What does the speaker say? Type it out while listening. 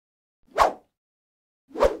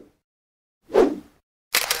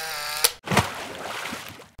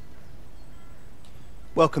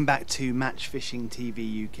Welcome back to Match Fishing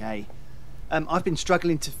TV UK. I've been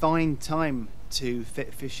struggling to find time to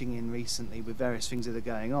fit fishing in recently with various things that are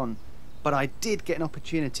going on, but I did get an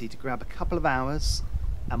opportunity to grab a couple of hours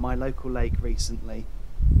at my local lake recently,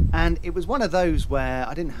 and it was one of those where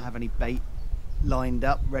I didn't have any bait lined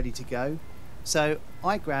up ready to go, so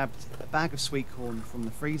I grabbed a bag of sweet corn from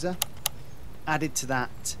the freezer, added to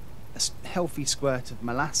that a healthy squirt of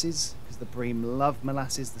molasses because the bream love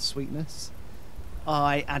molasses, the sweetness.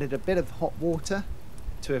 I added a bit of hot water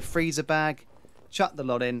to a freezer bag, chucked the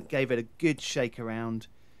lot in, gave it a good shake around,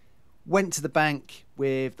 went to the bank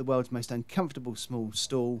with the world's most uncomfortable small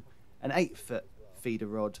stool, an 8-foot feeder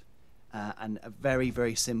rod, and a very,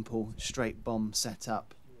 very simple straight bomb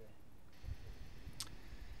setup.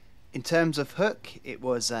 In terms of hook, it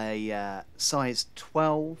was a size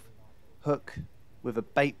 12 hook with a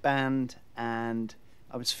bait band, and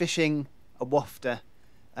I was fishing a wafter,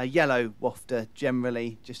 a yellow wafter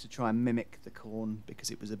generally, just to try and mimic the corn because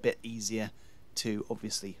it was a bit easier to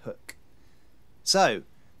obviously hook. So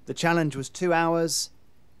the challenge was 2 hours,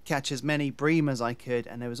 catch as many bream as I could,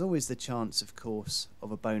 and there was always the chance, of course,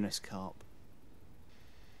 of a bonus carp.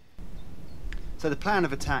 So the plan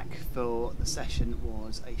of attack for the session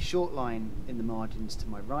was a short line in the margins to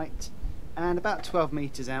my right and about 12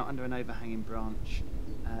 metres out under an overhanging branch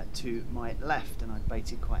to my left, and I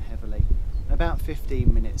baited quite heavily. About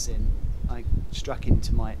 15 minutes in, I struck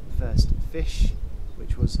into my first fish,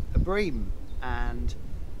 which was a bream, and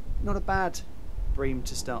not a bad bream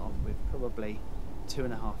to start off with, probably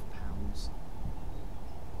 2.5 pounds.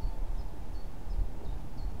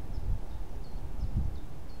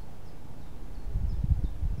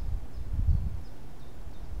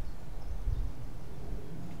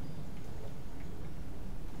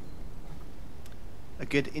 A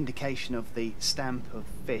good indication of the stamp of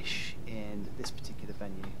fish in this particular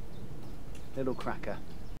venue. Little cracker.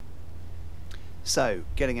 So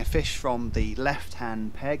getting a fish from the left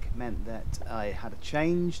hand peg meant that I had a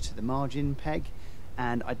change to the margin peg,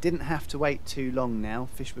 and I didn't have to wait too long now.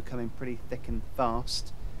 Fish were coming pretty thick and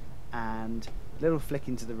fast, and a little flick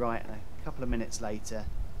into the right, and a couple of minutes later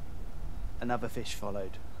another fish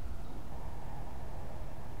followed.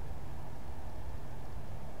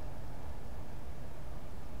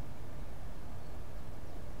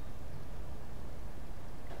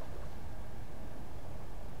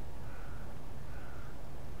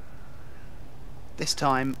 This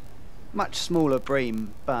time, much smaller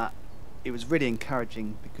bream, but it was really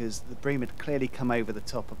encouraging because the bream had clearly come over the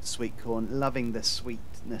top of the sweet corn, loving the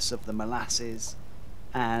sweetness of the molasses,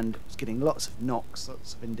 and was getting lots of knocks,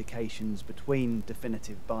 lots of indications between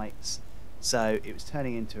definitive bites. So it was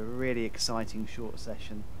turning into a really exciting short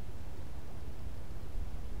session.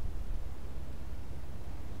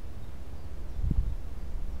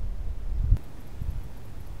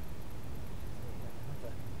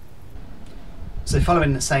 So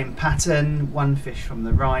following the same pattern, one fish from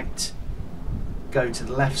the right, go to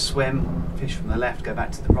the left swim, fish from the left, go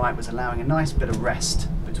back to the right, was allowing a nice bit of rest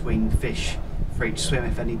between fish for each swim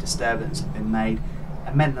if any disturbance had been made,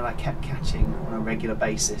 and meant that I kept catching on a regular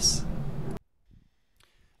basis.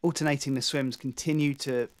 Alternating the swims continued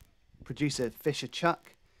to produce a fish a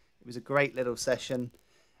chuck. It was a great little session,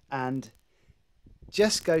 and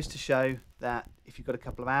just goes to show that if you've got a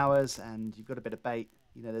couple of hours and you've got a bit of bait,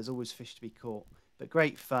 you know, there's always fish to be caught. But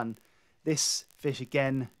great fun. This fish,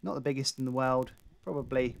 again, not the biggest in the world,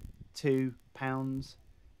 probably 2 pounds,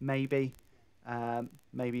 maybe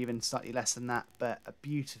even slightly less than that, but a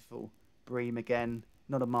beautiful bream again,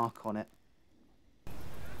 not a mark on it.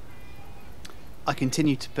 I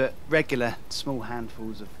continue to put regular small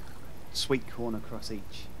handfuls of sweet corn across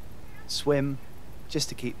each swim just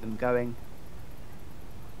to keep them going.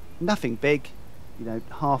 Nothing big, you know,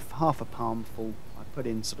 half a palmful. I put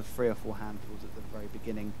in sort of 3 or 4 handfuls at the very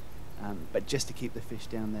beginning, but just to keep the fish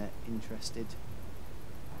down there interested.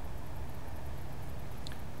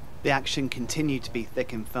 The action continued to be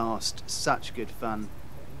thick and fast, such good fun.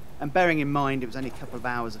 And bearing in mind it was only a couple of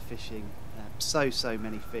hours of fishing, so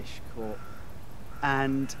many fish caught.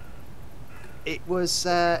 And it was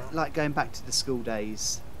like going back to the school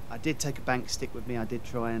days. I did take a bank stick with me, I did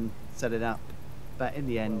try and set it up, but in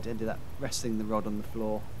the end ended up resting the rod on the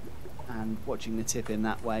floor and watching the tip in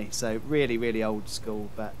that way. So really old school,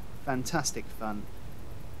 but fantastic fun.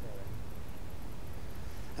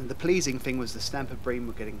 And the pleasing thing was the stamp of bream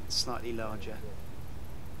were getting slightly larger.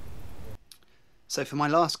 So for my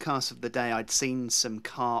last cast of the day, I'd seen some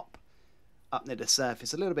carp up near the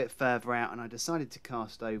surface a little bit further out, and I decided to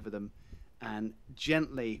cast over them and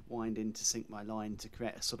gently wind in to sink my line to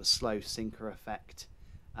create a sort of slow sinker effect.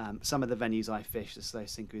 Some of the venues I fish, the slow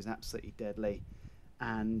sinker is absolutely deadly,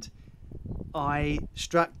 and I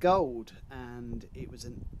struck gold, and it was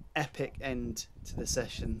an epic end to the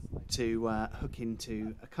session to hook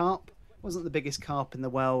into a carp. It wasn't the biggest carp in the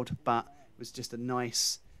world, but it was just a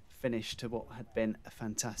nice finish to what had been a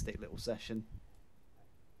fantastic little session.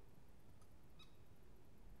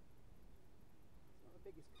 Not the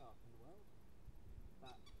biggest carp in the world,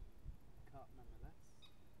 but a carp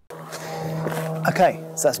nonetheless. Okay,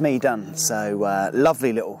 so that's me done. So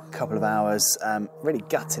lovely little couple of hours. Really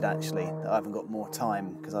gutted actually that I haven't got more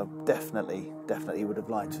time, because I definitely would have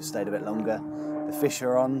liked to have stayed a bit longer. The fish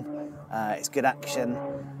are on, it's good action,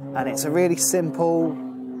 and it's a really simple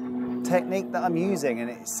technique that I'm using, and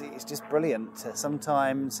it's just brilliant.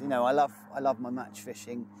 Sometimes, you know, I love my match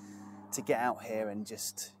fishing, to get out here and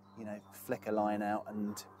just, you know, flick a line out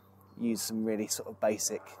and use some really sort of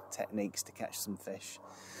basic techniques to catch some fish.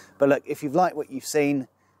 But look, if you've liked what you've seen,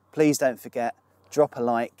 please don't forget, drop a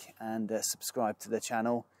like and subscribe to the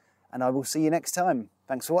channel, and I will see you next time.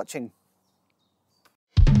 Thanks for watching.